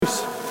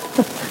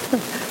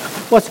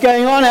what's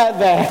going on out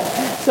there.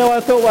 So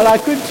I thought, well, I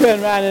could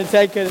turn around and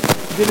take a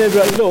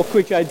deliberate look,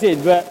 which I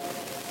did, but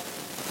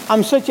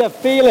I'm such a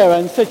feeler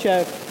and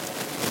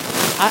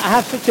I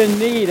have such a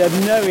need of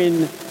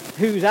knowing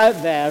who's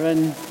out there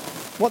and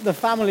what the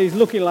family is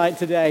looking like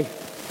today.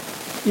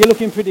 You're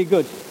looking pretty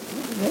good.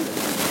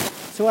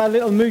 So I had a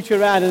little mooch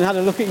around and had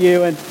a look at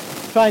you and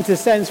trying to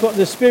sense what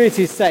the Spirit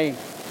is saying.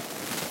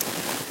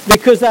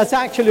 Because that's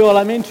actually all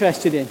I'm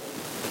interested in.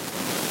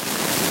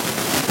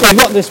 Is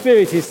what the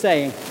Spirit is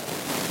saying.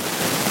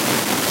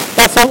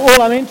 That's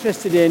all I'm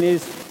interested in,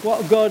 is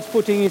what God's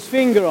putting his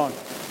finger on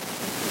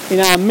in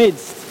our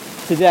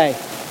midst today.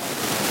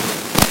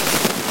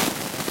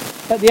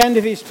 At the end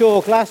of his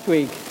talk last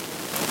week,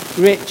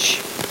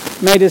 Rich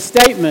made a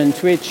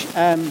statement which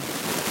I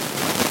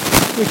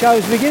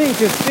was beginning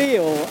to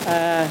feel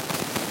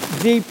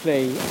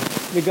deeply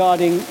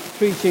regarding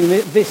preaching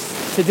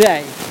this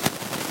today.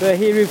 But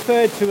he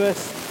referred to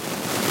us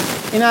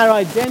in our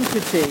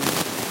identity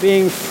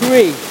being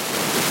free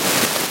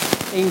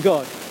in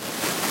God.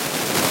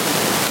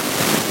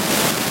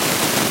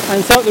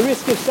 And so at the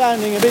risk of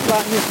sounding a bit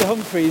like Mr.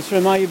 Humphreys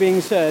from Are You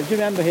Being Served, do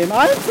you remember him?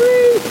 I'm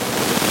free!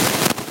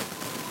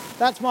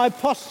 That's my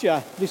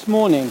posture this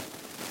morning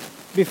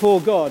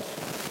before God.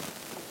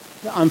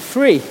 I'm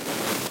free.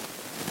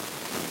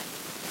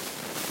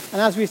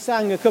 And as we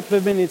sang a couple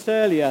of minutes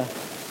earlier,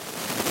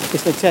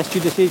 just to test you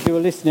to see if you were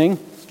listening.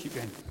 Let's keep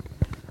going.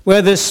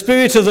 Where the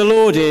Spirit of the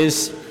Lord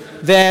is,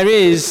 there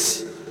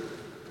is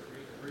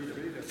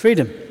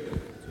freedom.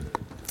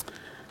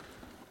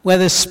 Where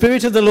the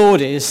Spirit of the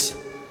Lord is,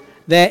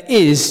 there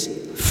is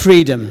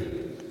freedom.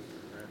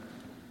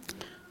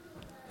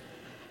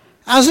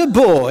 As a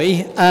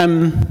boy,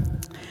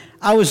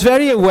 I was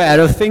very aware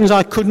of things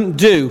I couldn't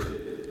do.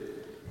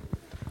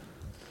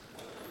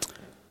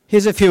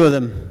 Here's a few of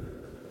them.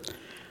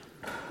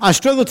 I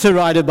struggled to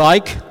ride a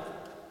bike.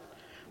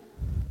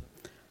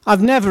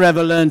 I've never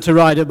ever learned to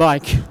ride a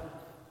bike.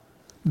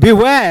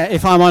 Beware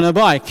if I'm on a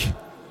bike.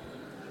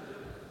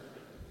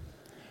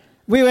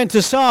 We went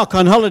to Sark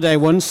on holiday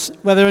once,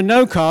 where there are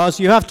no cars,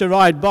 you have to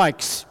ride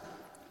bikes.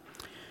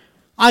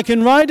 I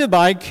can ride a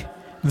bike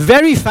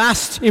very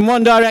fast in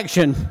one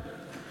direction,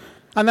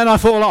 and then I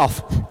fall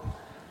off.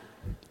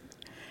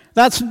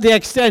 That's the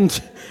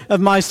extent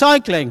of my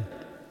cycling.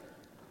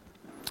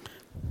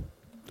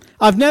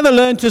 I've never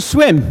learned to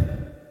swim.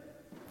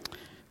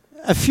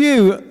 A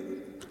few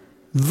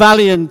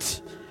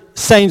valiant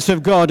saints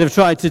of God have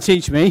tried to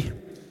teach me,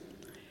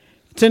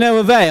 to no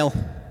avail.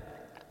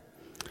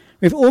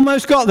 We've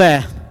almost got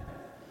there,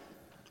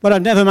 but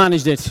I've never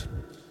managed it.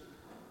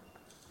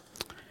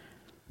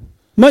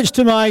 Much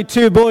to my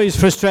two boys'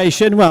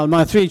 frustration, well,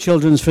 my three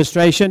children's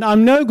frustration,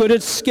 I'm no good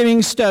at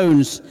skimming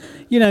stones.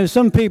 You know,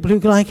 some people who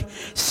can, like,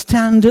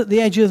 stand at the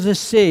edge of the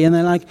sea and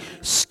they're like,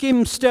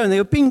 skim stone. They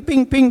go ping,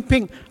 ping, ping,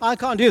 ping. I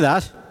can't do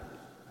that.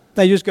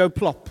 They just go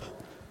plop.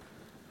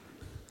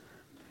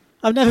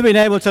 I've never been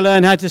able to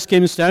learn how to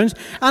skim stones,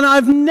 and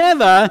I've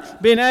never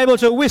been able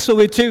to whistle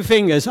with two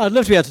fingers. I'd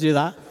love to be able to do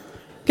that.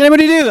 Can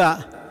anybody do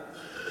that?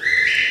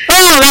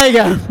 Oh, there you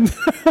go.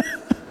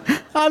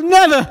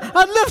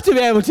 I'd love to be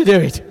able to do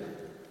it.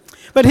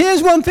 But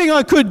here's one thing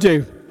I could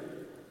do.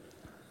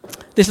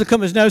 This will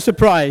come as no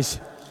surprise.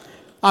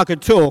 I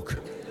could talk.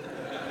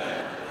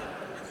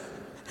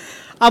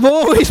 I've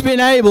always been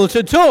able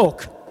to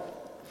talk.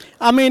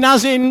 I mean,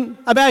 as in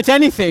about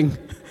anything,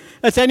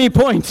 at any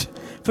point,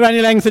 for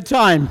any length of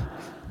time.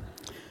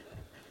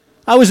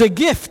 I was a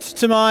gift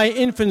to my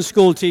infant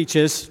school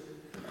teachers,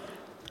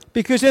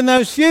 because in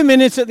those few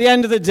minutes at the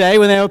end of the day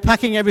when they were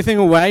packing everything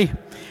away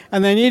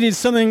and they needed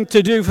something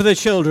to do for the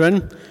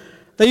children,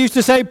 they used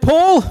to say,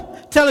 Paul,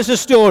 tell us a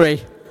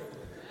story.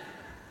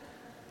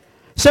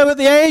 So at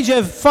the age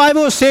of 5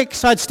 or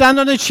 6, I'd stand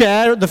on a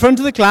chair at the front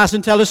of the class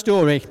and tell a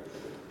story.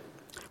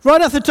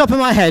 Right off the top of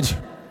my head.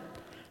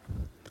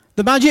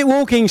 The magic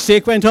walking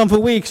stick went on for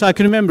weeks, I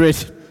can remember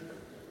it.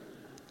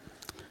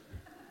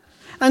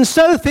 And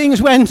so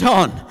things went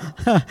on.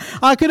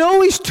 I could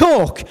always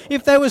talk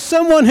if there was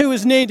someone who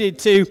was needed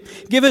to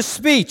give a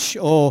speech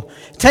or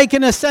take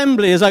an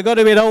assembly as I got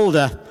a bit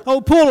older.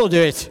 Oh, Paul will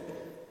do it.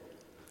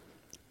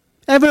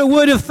 Ever a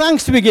word of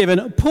thanks to be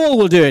given, Paul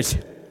will do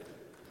it.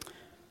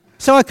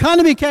 So I kind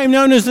of became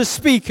known as the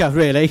speaker,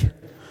 really,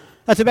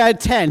 at about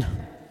 10.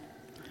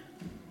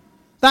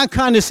 That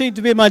kind of seemed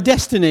to be my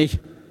destiny.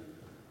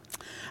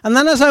 And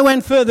then as I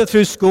went further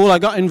through school, I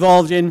got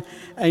involved in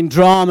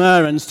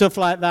drama and stuff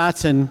like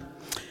that. And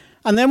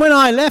then when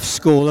I left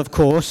school, of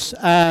course,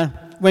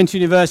 went to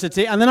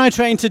university, and then I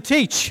trained to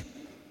teach.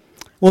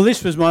 Well,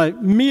 this was my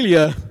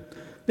milieu.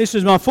 This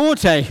was my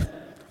forte.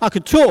 I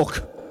could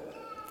talk.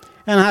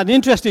 And I had an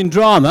interest in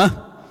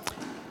drama,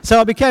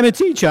 so I became a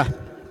teacher.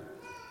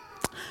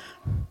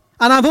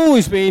 And I've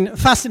always been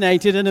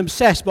fascinated and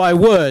obsessed by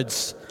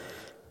words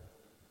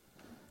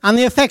and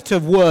the effect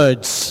of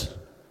words.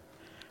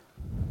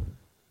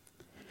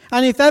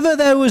 And if ever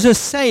there was a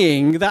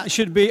saying that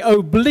should be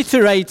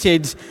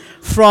obliterated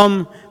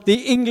from the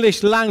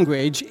English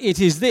language, it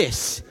is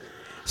this: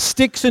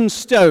 Sticks and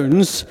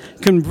stones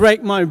can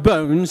break my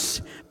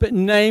bones, but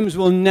names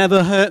will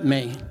never hurt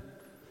me.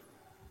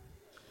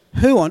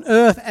 Who on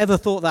earth ever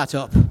thought that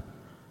up?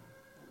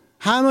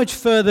 How much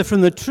further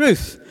from the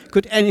truth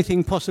could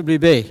anything possibly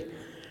be?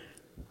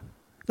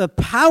 The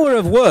power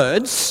of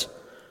words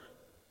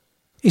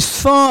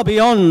is far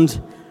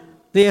beyond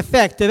the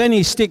effect of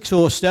any sticks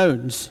or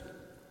stones.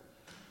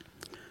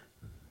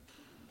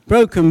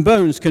 Broken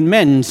bones can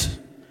mend.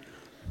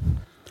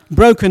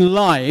 Broken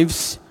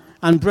lives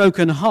and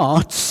broken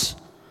hearts,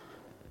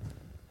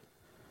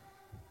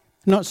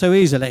 not so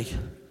easily,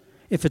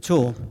 if at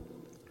all.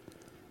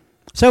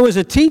 So as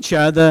a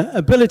teacher, the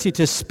ability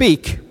to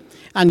speak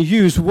and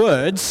use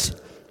words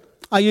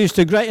I used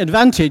to great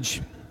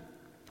advantage.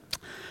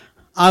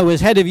 I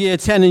was head of year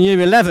 10 and year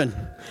 11.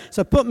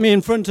 So put me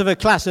in front of a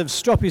class of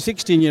stroppy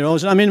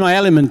 16-year-olds and I'm in my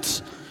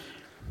element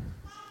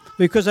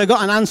because I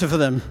got an answer for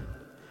them.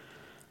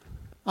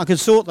 I could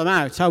sort them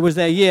out. I was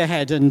their year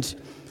head and,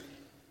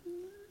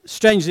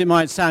 strange as it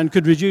might sound,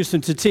 could reduce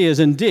them to tears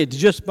and did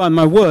just by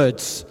my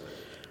words.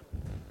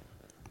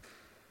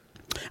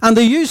 And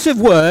the use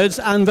of words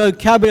and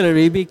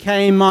vocabulary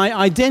became my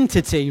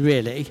identity,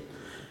 really,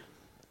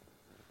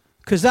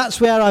 because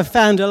that's where I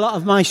found a lot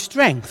of my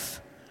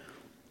strength,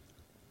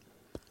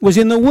 was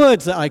in the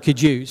words that I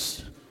could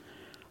use.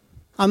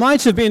 I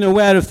might have been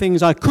aware of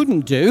things I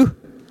couldn't do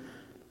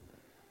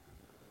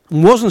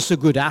and wasn't so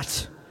good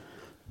at,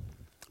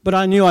 but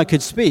I knew I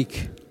could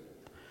speak.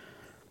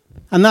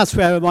 And that's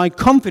where my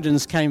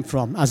confidence came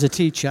from as a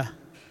teacher.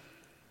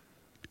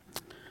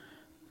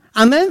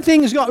 And then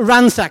things got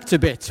ransacked a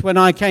bit when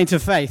I came to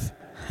faith.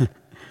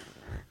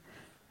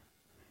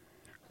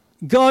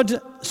 God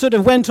sort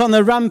of went on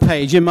the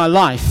rampage in my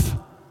life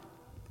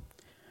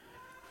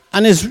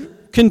and has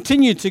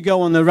continued to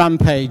go on the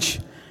rampage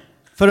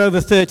for over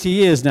 30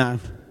 years now,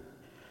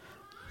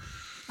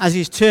 as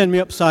he's turned me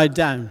upside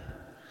down.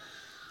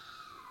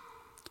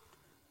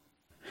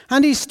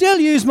 And he still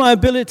used my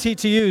ability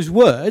to use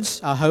words,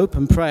 I hope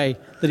and pray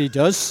that he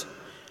does.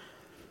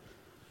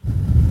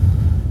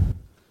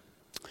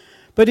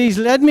 But he's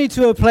led me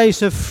to a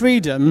place of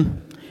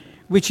freedom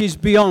which is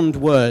beyond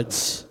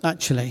words,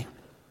 actually.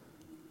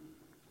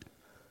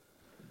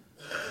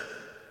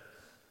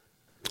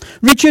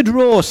 Richard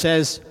Rohr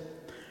says,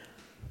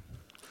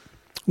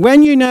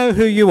 when you know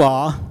who you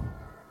are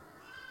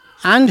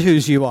and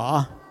whose you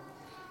are,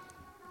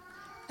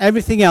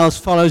 everything else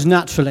follows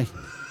naturally.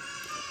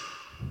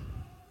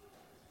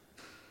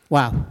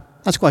 Wow,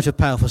 that's quite a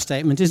powerful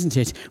statement, isn't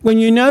it? When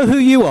you know who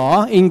you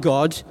are in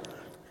God,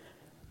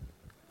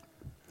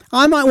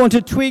 I might want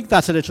to tweak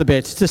that a little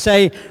bit to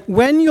say,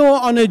 when you're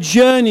on a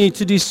journey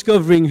to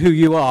discovering who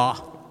you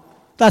are,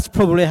 that's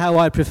probably how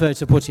I prefer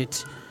to put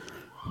it.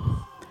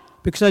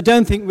 Because I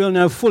don't think we'll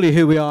know fully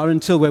who we are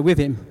until we're with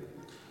him,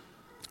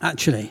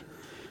 actually.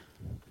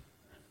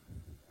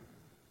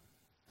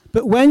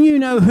 But when you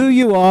know who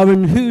you are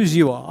and whose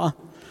you are,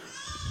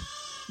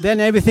 then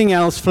everything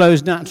else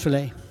flows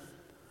naturally.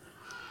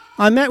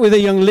 I met with a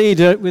young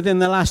leader within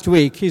the last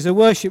week. He's a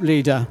worship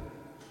leader.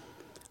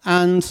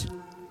 And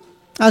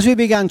as we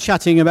began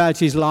chatting about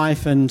his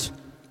life and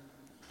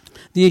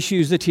the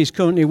issues that he's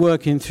currently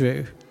working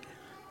through,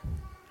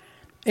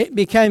 it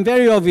became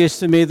very obvious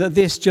to me that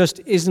this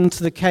just isn't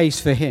the case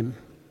for him.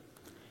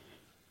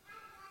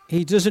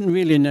 He doesn't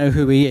really know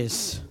who he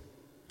is.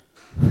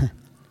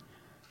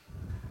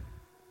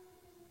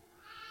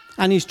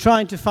 And he's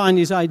trying to find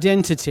his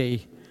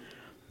identity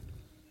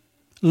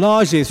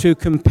largely through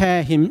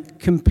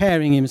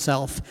comparing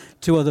himself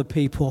to other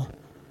people.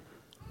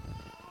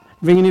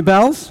 Ring any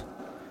bells?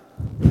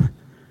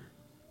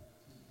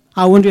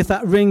 I wonder if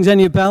that rings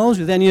any bells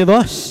with any of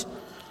us.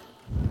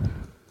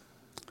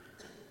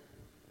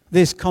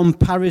 This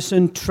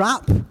comparison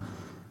trap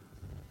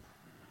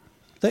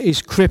that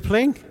is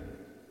crippling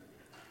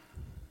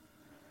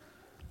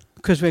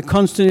because we're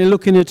constantly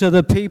looking at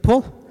other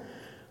people,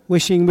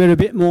 wishing we're a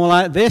bit more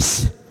like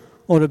this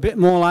or a bit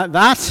more like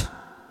that.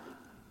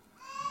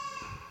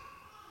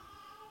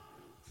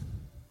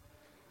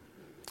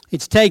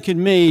 It's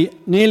taken me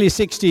nearly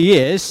 60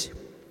 years,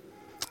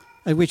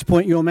 at which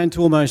point you're meant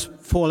to almost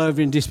fall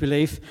over in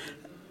disbelief,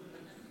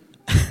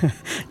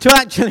 to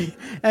actually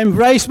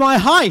embrace my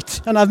height.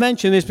 And I've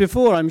mentioned this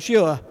before, I'm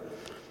sure,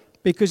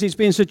 because it's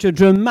been such a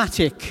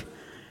dramatic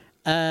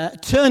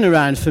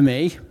turnaround for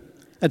me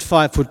at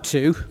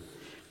 5'2".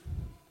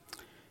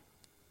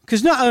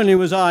 Because not only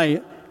was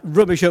I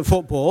rubbish at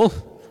football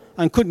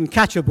and couldn't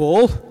catch a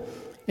ball,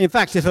 in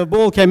fact, if a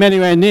ball came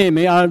anywhere near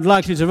me, I was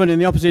likely to run in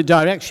the opposite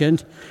direction.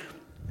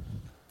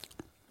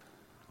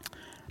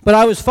 But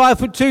I was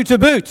 5'2" to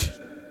boot.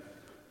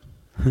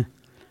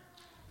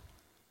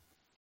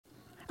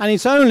 And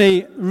it's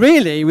only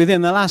really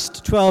within the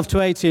last 12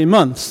 to 18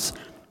 months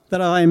that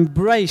I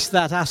embraced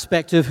that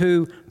aspect of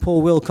who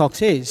Paul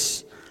Wilcox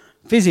is,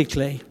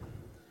 physically.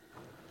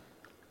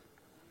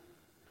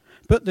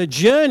 But the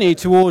journey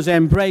towards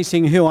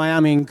embracing who I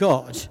am in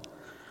God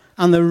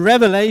and the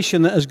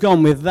revelation that has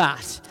gone with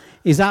that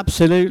is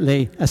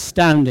absolutely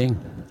astounding.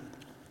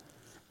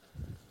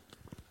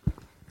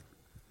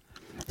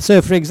 So,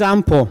 for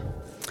example,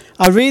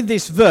 I read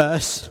this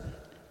verse,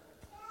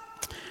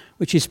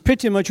 which is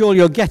pretty much all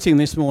you're getting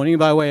this morning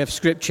by way of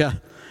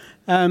scripture,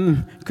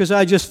 because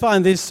I just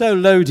find this so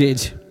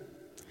loaded.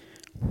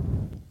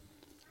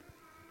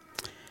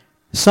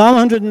 Psalm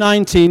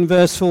 119,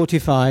 verse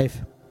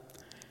 45.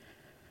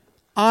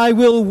 I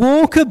will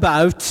walk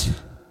about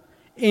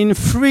in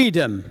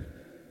freedom,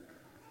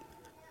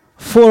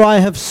 for I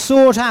have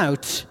sought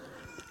out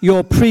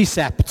your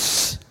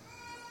precepts.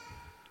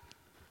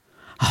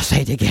 I'll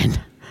say it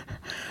again.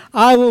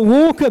 I will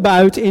walk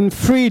about in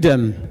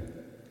freedom,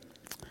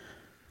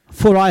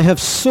 for I have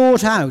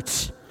sought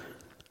out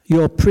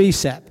your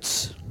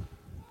precepts.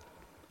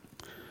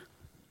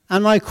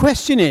 And my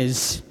question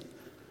is,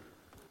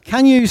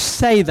 can you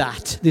say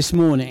that this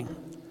morning?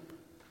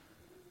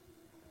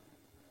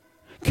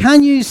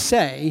 Can you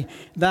say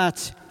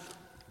that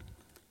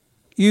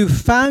you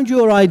found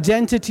your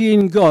identity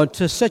in God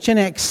to such an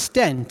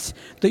extent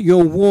that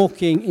you're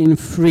walking in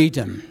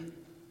freedom?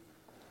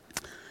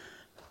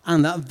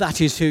 And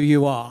that is who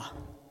you are.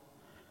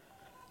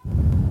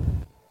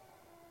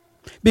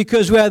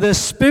 Because where the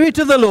Spirit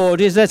of the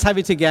Lord is, let's have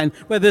it again,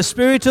 where the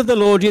Spirit of the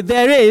Lord is,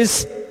 there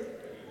is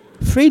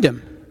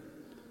freedom.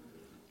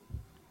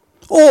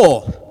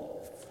 Or,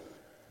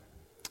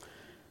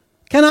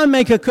 can I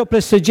make a couple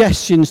of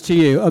suggestions to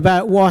you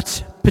about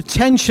what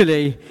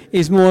potentially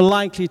is more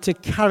likely to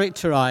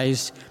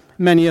characterize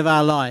many of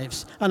our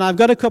lives? And I've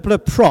got a couple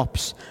of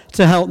props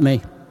to help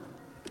me.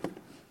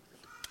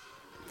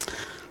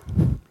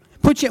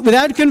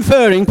 Without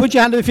conferring, put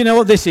your hand up if you know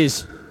what this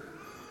is.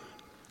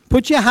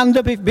 Put your hand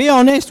up, be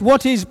honest,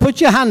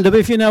 put your hand up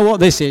if you know what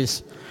this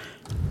is.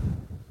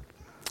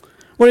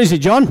 What is it,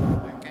 John?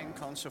 A game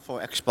console for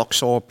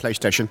Xbox or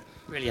PlayStation.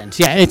 Brilliant.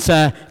 Yeah, it's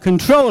a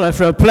controller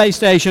for a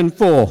PlayStation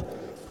 4,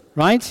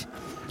 right?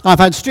 I've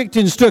had strict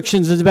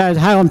instructions about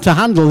how I'm to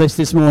handle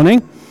this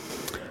morning,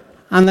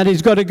 and that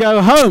he's got to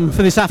go home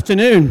for this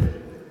afternoon.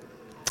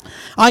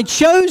 I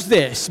chose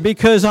this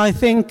because I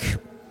think,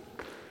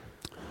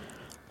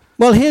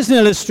 well, here's an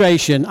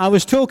illustration. I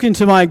was talking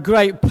to my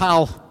great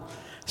pal,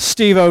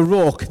 Steve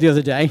O'Rourke, the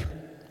other day.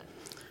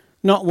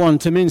 Not one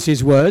to mince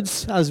his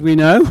words, as we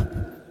know,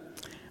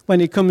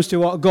 when it comes to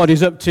what God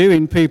is up to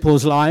in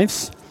people's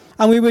lives.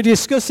 And we were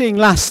discussing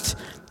last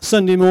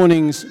Sunday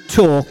morning's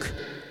talk.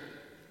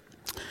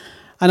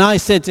 And I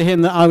said to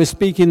him that I was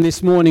speaking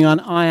this morning on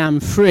I Am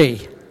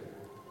Free.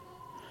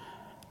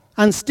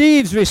 And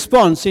Steve's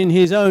response in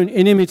his own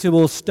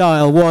inimitable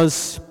style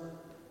was,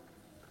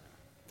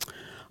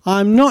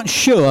 I'm not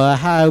sure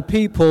how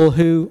people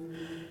who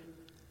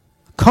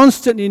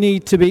constantly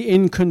need to be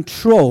in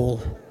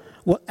control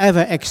will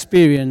ever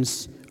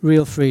experience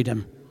real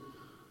freedom.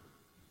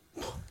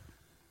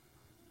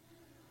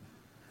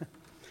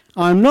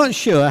 I'm not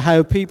sure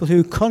how people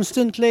who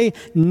constantly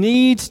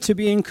need to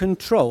be in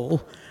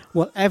control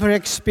will ever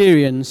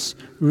experience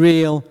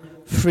real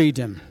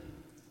freedom.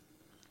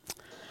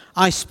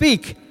 I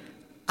speak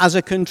as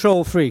a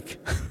control freak.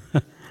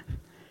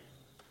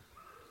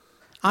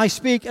 I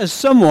speak as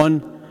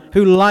someone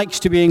who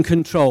likes to be in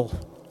control.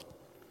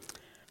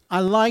 I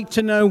like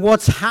to know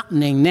what's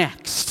happening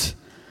next.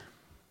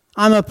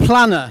 I'm a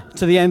planner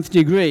to the nth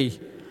degree.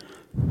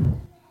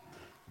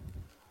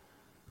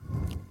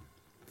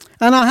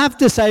 And I have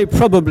to say,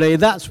 probably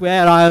that's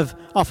where I've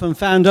often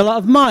found a lot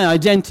of my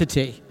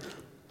identity,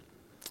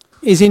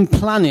 is in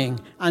planning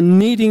and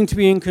needing to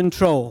be in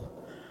control.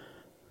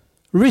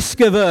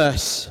 Risk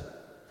averse.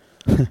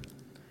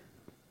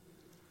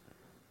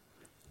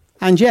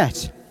 And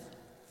yet,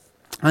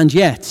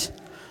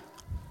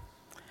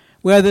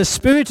 where the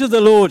Spirit of the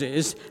Lord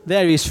is,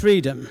 there is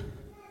freedom.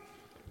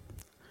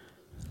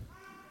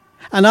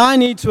 And I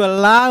need to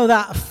allow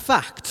that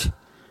fact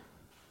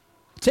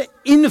to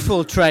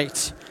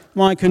infiltrate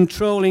my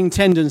controlling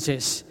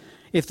tendencies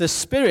if the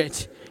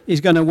Spirit is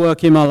going to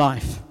work in my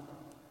life.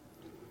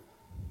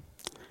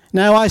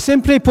 Now, I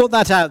simply put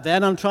that out there,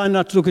 and I'm trying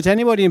not to look at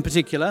anybody in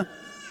particular.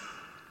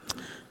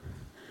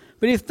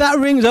 But if that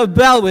rings a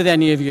bell with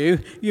any of you,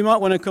 you might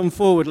want to come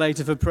forward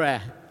later for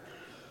prayer.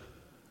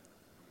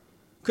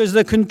 Because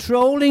the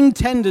controlling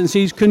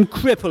tendencies can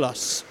cripple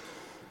us,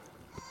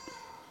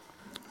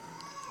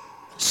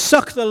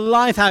 suck the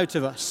life out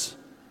of us.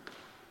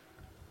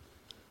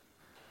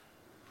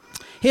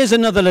 Here's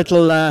another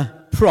little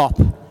prop.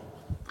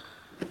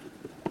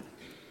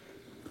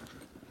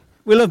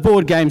 We love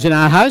board games in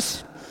our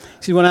house.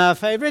 This is one of our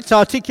favourites.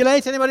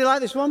 Articulate. Anybody like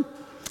this one?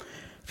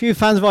 A few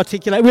fans of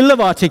Articulate. We love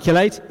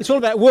Articulate. It's all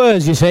about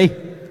words, you see.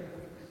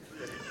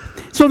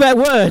 It's all about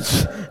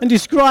words and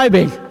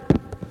describing.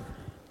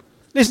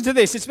 Listen to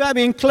this. It's about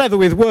being clever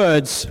with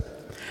words.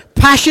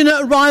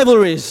 Passionate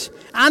rivalries,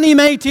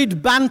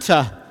 animated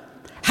banter,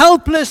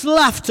 helpless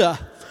laughter.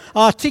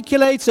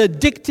 Articulate's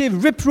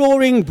addictive,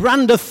 rip-roaring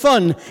brand of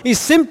fun is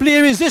simply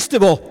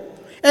irresistible.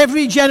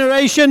 Every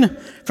generation,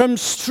 from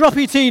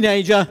stroppy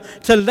teenager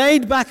to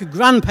laid-back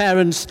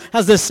grandparents,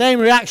 has the same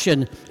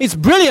reaction. It's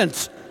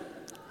brilliant.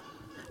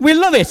 We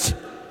love it.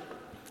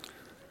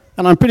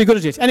 And I'm pretty good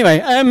at it. Anyway,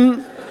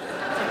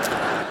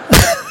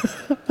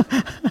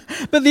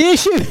 But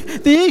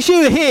the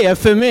issue here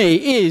for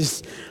me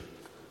is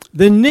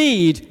the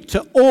need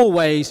to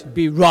always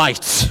be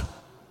right.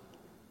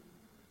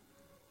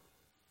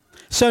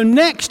 So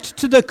next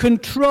to the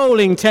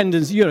controlling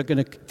tendency, you're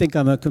going to think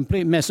I'm a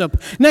complete mess up.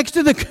 Next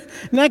to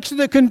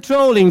the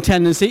controlling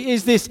tendency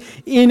is this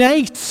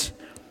innate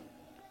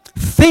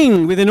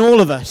thing within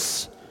all of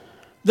us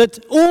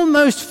that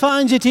almost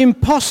finds it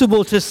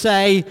impossible to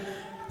say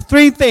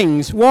three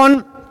things.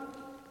 One,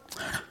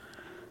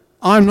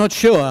 I'm not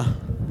sure.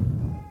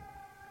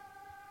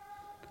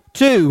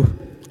 Two,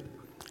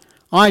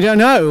 I don't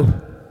know.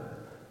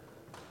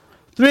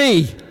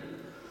 Three,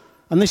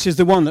 and this is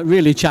the one that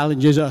really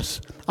challenges us,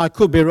 I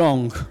could be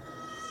wrong.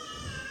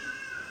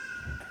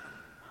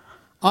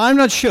 I'm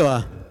not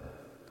sure.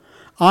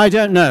 I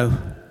don't know.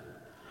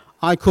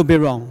 I could be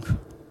wrong.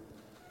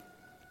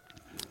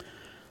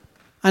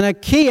 And a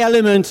key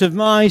element of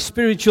my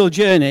spiritual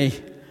journey,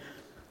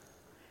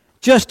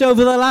 just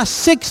over the last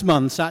 6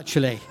 months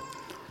actually,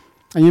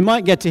 and you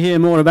might get to hear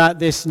more about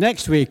this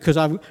next week because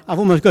I've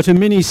almost got a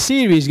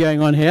mini-series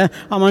going on here.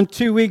 I'm on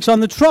 2 weeks on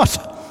the trot.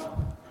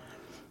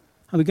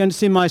 I'm going to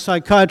see my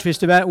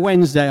psychiatrist about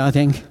Wednesday, I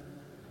think.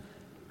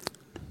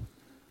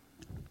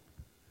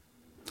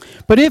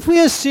 But if we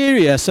are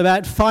serious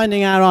about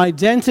finding our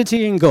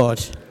identity in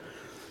God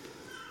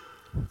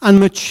and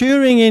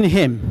maturing in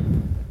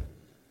Him,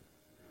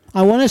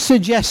 I want to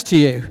suggest to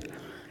you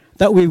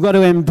that we've got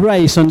to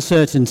embrace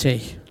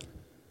uncertainty,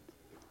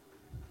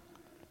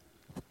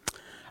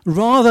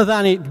 rather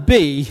than it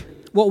be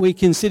what we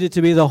consider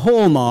to be the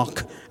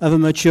hallmark of a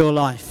mature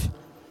life.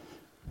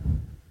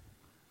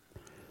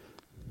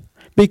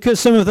 Because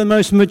some of the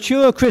most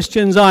mature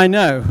Christians I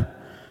know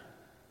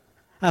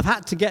have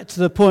had to get to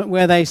the point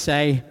where they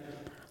say,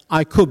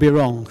 I could be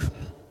wrong.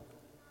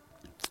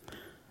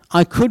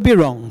 I could be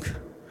wrong,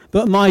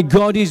 but my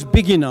God is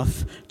big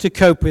enough to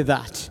cope with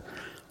that.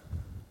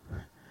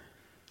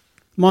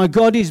 My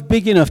God is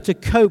big enough to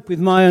cope with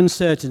my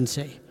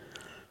uncertainty.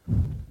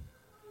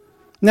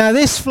 Now,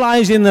 this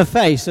flies in the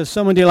face of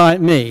somebody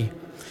like me,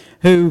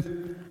 who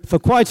for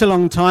quite a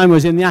long time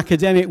was in the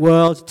academic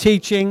world,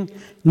 teaching,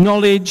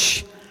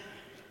 knowledge,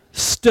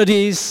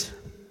 studies.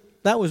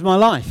 That was my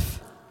life.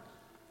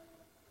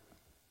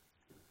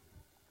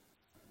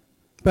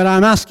 But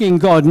I'm asking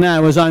God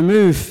now, as I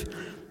move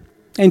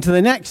into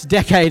the next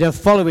decade of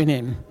following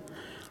Him,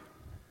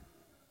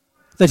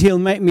 that He'll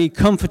make me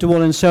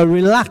comfortable and so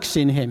relax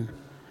in Him,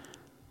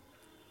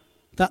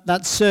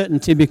 that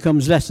certainty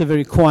becomes less of a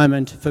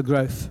requirement for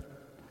growth.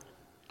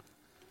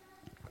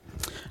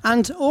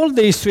 And all of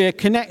these three are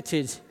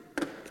connected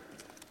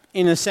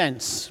in a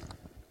sense.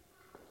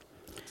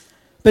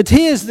 But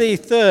here's the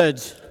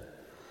third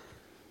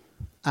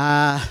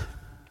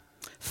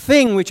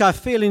thing which I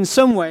feel in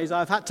some ways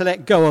I've had to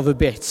let go of a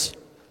bit,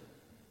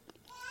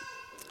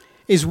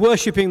 is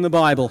worshipping the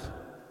Bible.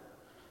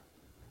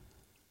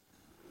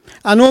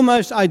 And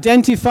almost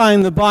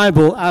identifying the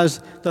Bible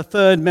as the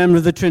third member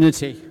of the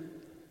Trinity.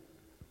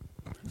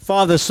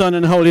 Father, Son,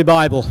 and Holy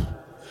Bible.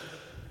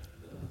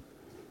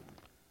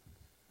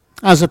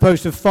 As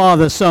opposed to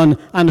Father, Son,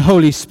 and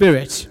Holy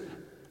Spirit.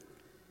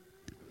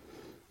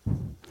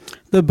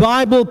 The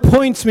Bible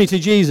points me to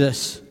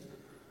Jesus.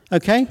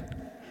 Okay?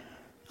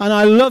 And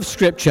I love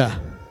Scripture.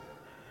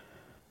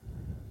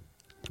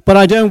 But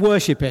I don't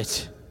worship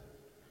it.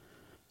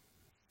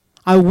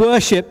 I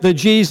worship the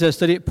Jesus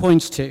that it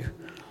points to.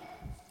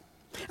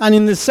 And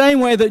in the same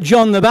way that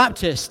John the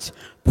Baptist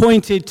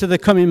pointed to the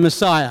coming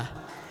Messiah,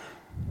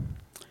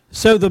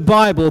 so the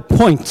Bible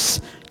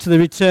points to the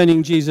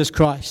returning Jesus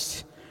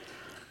Christ.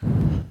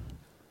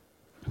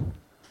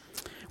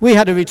 We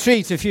had a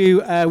retreat a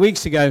few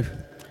weeks ago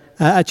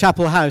at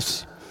Chapel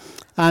House,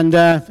 and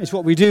it's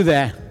what we do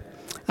there.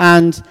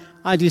 And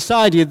I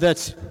decided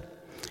that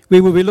we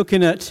would be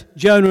looking at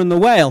Jonah and the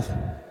whale.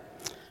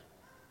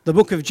 The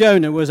book of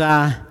Jonah was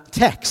our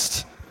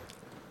text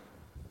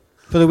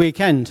for the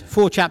weekend,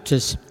 4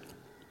 chapters.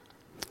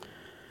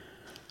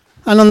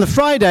 And on the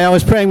Friday, I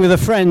was praying with a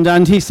friend,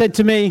 and he said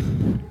to me,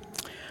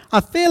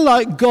 I feel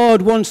like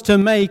God wants to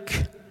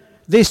make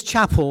this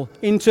chapel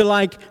into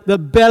like the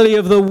belly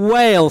of the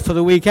whale for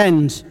the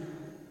weekend.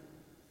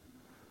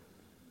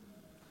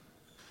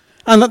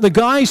 And that the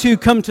guys who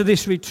come to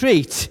this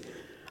retreat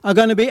are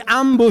going to be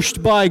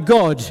ambushed by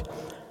God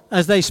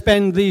as they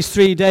spend these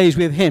 3 days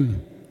with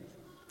Him.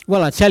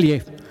 Well, I tell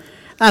you,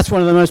 that's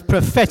one of the most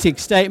prophetic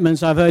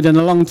statements I've heard in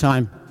a long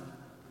time.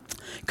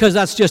 Because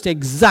that's just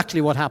exactly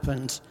what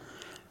happened.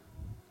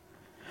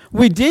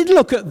 We did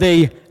look at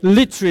the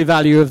literary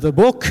value of the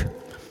book.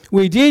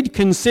 We did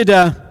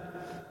consider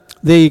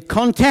the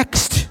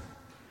context,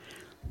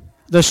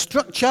 the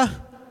structure.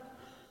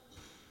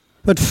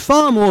 But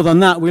far more than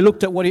that, we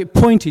looked at what it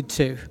pointed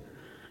to.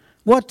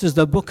 What does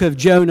the book of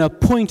Jonah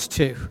point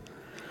to?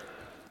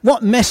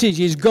 What message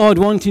is God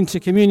wanting to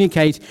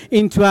communicate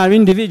into our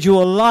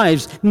individual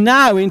lives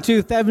now in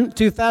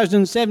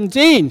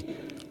 2017? It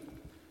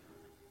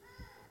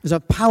was a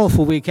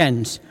powerful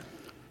weekend,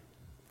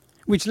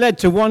 which led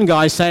to one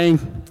guy saying,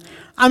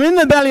 I'm in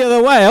the belly of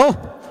the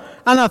whale,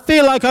 and I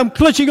feel like I'm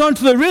clutching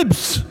onto the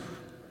ribs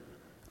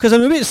because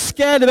I'm a bit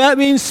scared about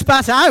being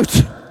spat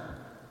out.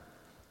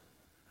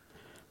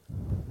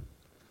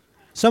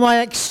 So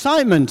my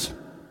excitement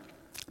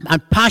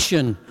and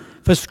passion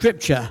for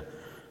Scripture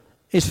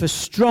is for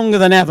stronger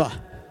than ever.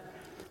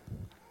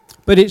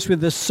 But it's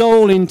with the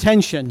sole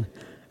intention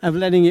of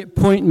letting it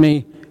point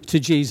me to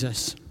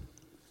Jesus.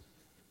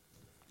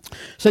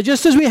 So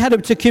just as we head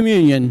up to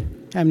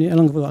communion, how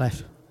long have we got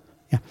left?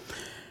 Yeah.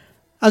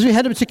 As we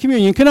head up to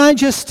communion, can I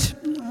just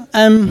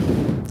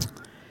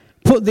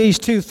put these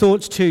two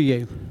thoughts to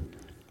you?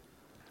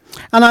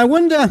 And I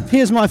wonder,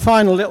 here's my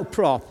final little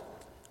prop.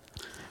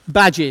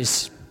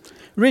 Badges.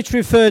 Rich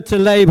referred to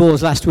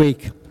labels last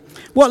week.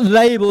 What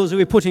labels are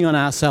we putting on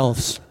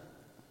ourselves?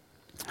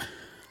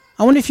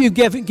 I wonder if you've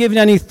given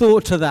any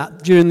thought to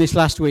that during this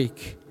last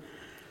week.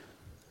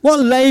 What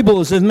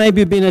labels have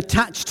maybe been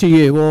attached to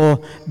you,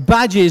 or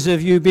badges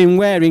have you been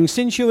wearing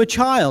since you were a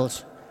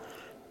child?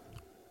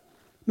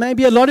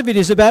 Maybe a lot of it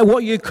is about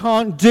what you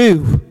can't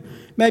do.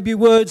 Maybe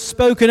words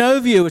spoken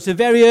over you at a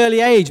very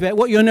early age about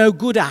what you're no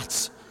good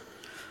at.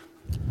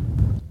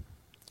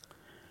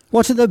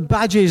 What are the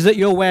badges that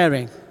you're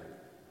wearing?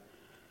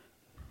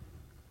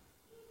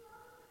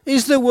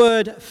 Is the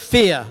word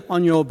fear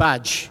on your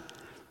badge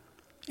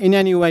in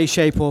any way,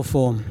 shape, or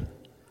form?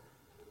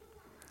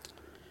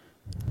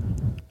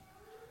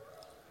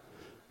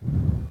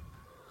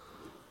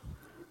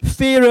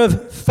 Fear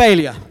of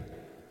failure.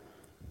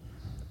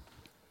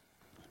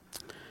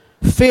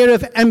 Fear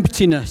of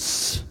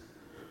emptiness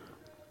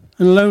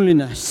and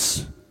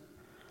loneliness.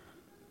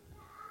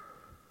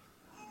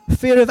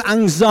 Fear of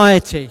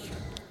anxiety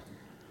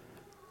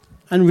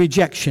and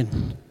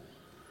rejection.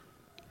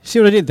 See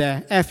what I did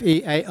there?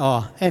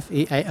 F-E-A-R.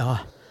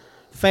 F-E-A-R.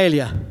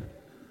 Failure,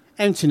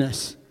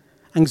 emptiness,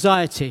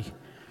 anxiety,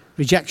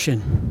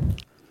 rejection.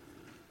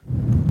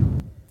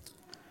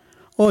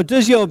 Or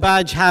does your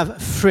badge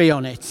have free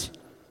on it?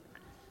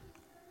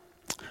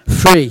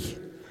 Free.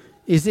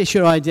 Is this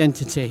your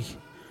identity?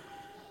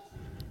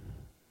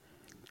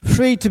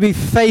 Free to be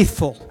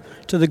faithful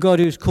to the God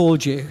who's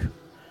called you.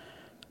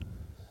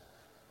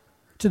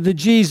 To the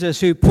Jesus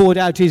who poured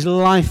out his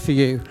life for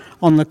you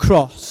on the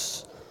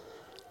cross.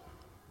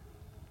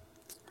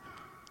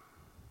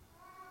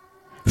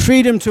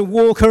 Freedom to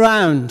walk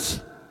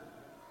around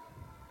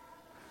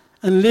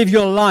and live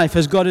your life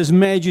as God has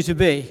made you to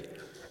be,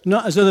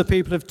 not as other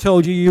people have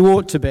told you you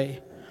ought to be.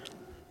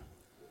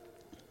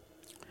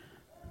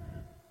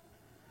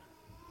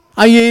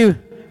 Are you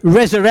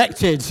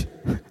resurrected?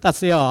 That's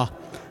the R.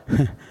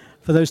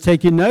 For those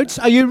taking notes,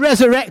 are you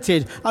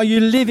resurrected? Are you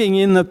living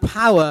in the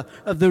power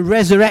of the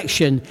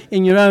resurrection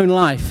in your own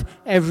life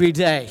every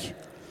day?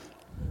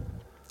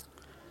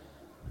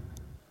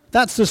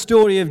 That's the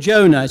story of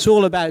Jonah. It's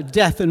all about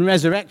death and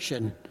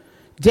resurrection,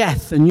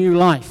 death and new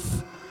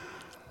life.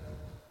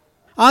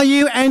 Are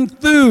you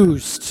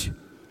enthused?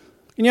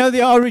 You know,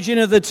 the origin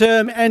of the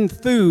term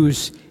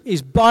enthuse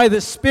is by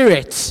the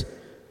Spirit.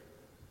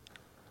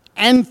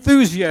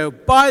 Enthusio,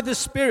 by the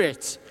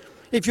Spirit.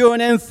 If you're an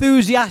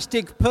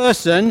enthusiastic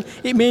person,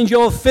 it means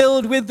you're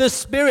filled with the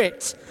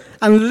Spirit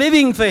and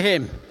living for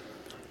him.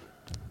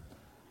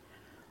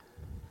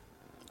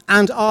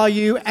 And are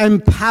you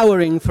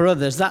empowering for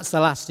others? That's the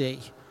last E.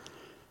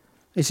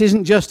 This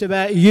isn't just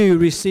about you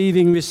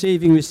receiving.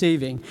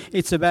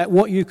 It's about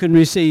what you can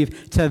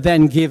receive to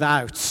then give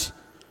out.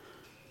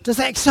 Does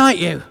that excite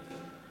you?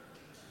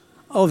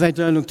 Oh, they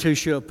don't look too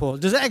sure, Paul.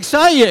 Does that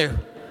excite you?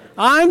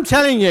 I'm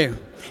telling you,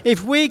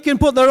 if we can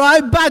put the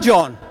right badge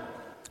on,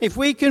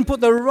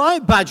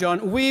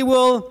 we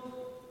will,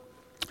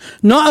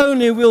 not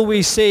only will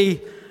we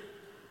see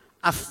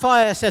a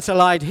fire set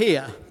alight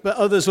here, but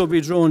others will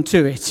be drawn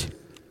to it.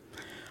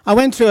 I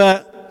went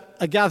to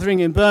a gathering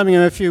in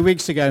Birmingham a few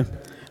weeks ago,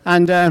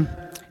 and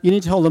you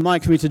need to hold the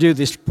mic for me to do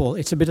this, Paul.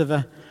 It's a bit of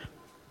a...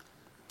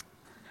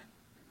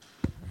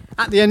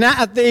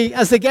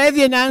 As they gave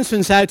the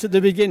announcements out at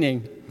the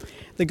beginning,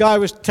 the guy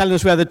was telling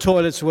us where the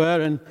toilets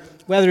were and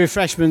where the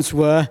refreshments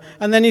were,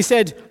 and then he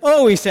said,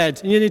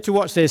 and you need to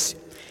watch this,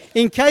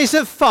 in case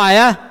of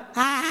fire,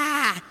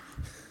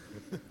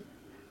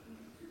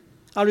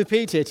 I'll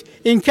repeat it.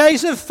 In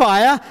case of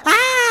fire,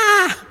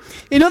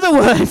 In other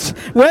words,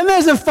 when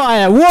there's a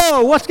fire,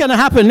 whoa, what's going to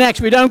happen next?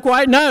 We don't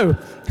quite know.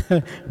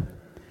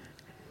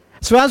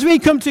 So as we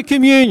come to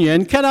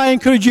communion, can I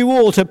encourage you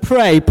all to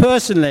pray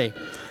personally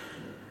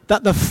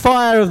that the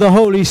fire of the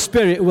Holy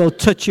Spirit will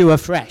touch you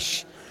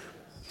afresh,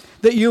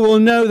 that you will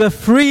know the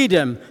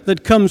freedom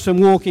that comes from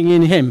walking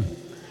in him,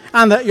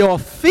 and that your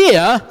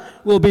fear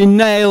will be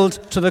nailed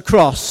to the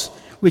cross,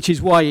 which is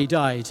why he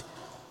died,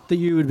 that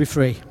you would be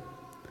free.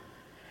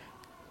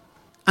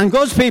 And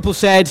God's people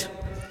said,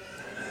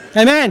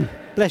 Amen.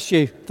 Bless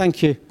you.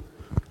 Thank you.